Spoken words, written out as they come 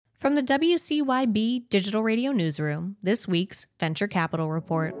From the WCYB Digital Radio Newsroom, this week's Venture Capital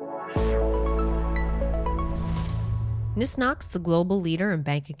Report. Nisnox, the global leader in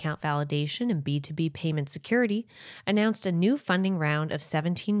bank account validation and B2B payment security, announced a new funding round of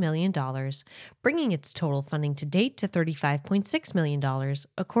 $17 million, bringing its total funding to date to $35.6 million,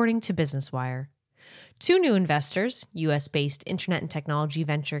 according to Business Wire. Two new investors, U.S.-based internet and technology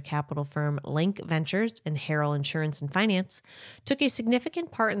venture capital firm Link Ventures and Harrell Insurance and Finance, took a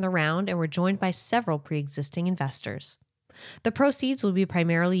significant part in the round and were joined by several pre-existing investors. The proceeds will be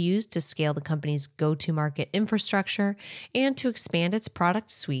primarily used to scale the company's go-to-market infrastructure and to expand its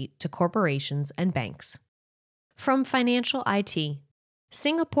product suite to corporations and banks. From Financial IT,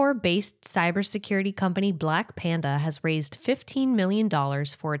 Singapore-based cybersecurity company Black Panda has raised $15 million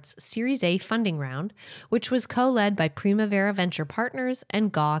for its Series A funding round, which was co-led by Primavera Venture Partners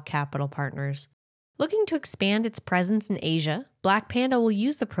and GAW Capital Partners. Looking to expand its presence in Asia, Black Panda will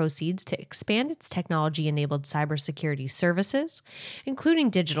use the proceeds to expand its technology-enabled cybersecurity services, including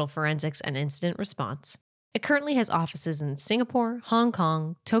digital forensics and incident response. It currently has offices in Singapore, Hong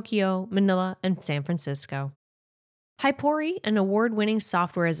Kong, Tokyo, Manila, and San Francisco. Hypori, an award-winning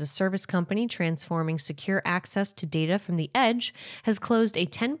software-as-a-service company transforming secure access to data from the edge, has closed a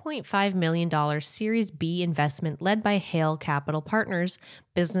 $10.5 million Series B investment led by Hale Capital Partners,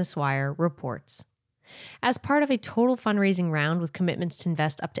 Business Wire reports. As part of a total fundraising round with commitments to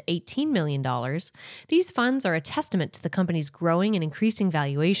invest up to $18 million, these funds are a testament to the company's growing and increasing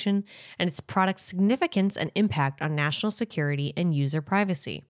valuation and its product's significance and impact on national security and user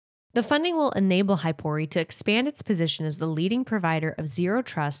privacy. The funding will enable Hypori to expand its position as the leading provider of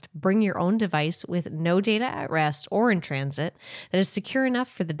zero-trust, bring-your-own-device with no data at rest or in transit that is secure enough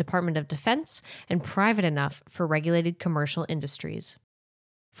for the Department of Defense and private enough for regulated commercial industries.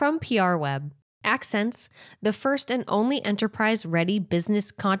 From PR Web, Accents, the first and only enterprise-ready business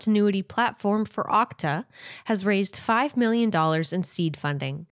continuity platform for Okta, has raised $5 million in seed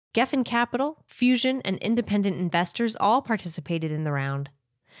funding. Geffen Capital, Fusion, and independent investors all participated in the round.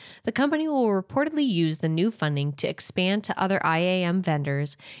 The company will reportedly use the new funding to expand to other IAM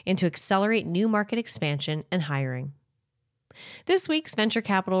vendors and to accelerate new market expansion and hiring. This week's Venture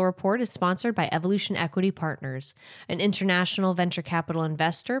Capital Report is sponsored by Evolution Equity Partners, an international venture capital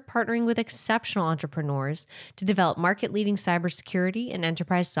investor partnering with exceptional entrepreneurs to develop market-leading cybersecurity and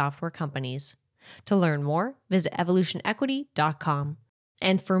enterprise software companies. To learn more, visit evolutionequity.com.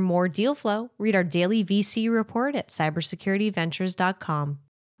 And for more deal flow, read our daily VC report at cybersecurityventures.com.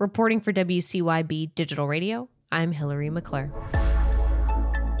 Reporting for WCYB Digital Radio, I'm Hillary McClure.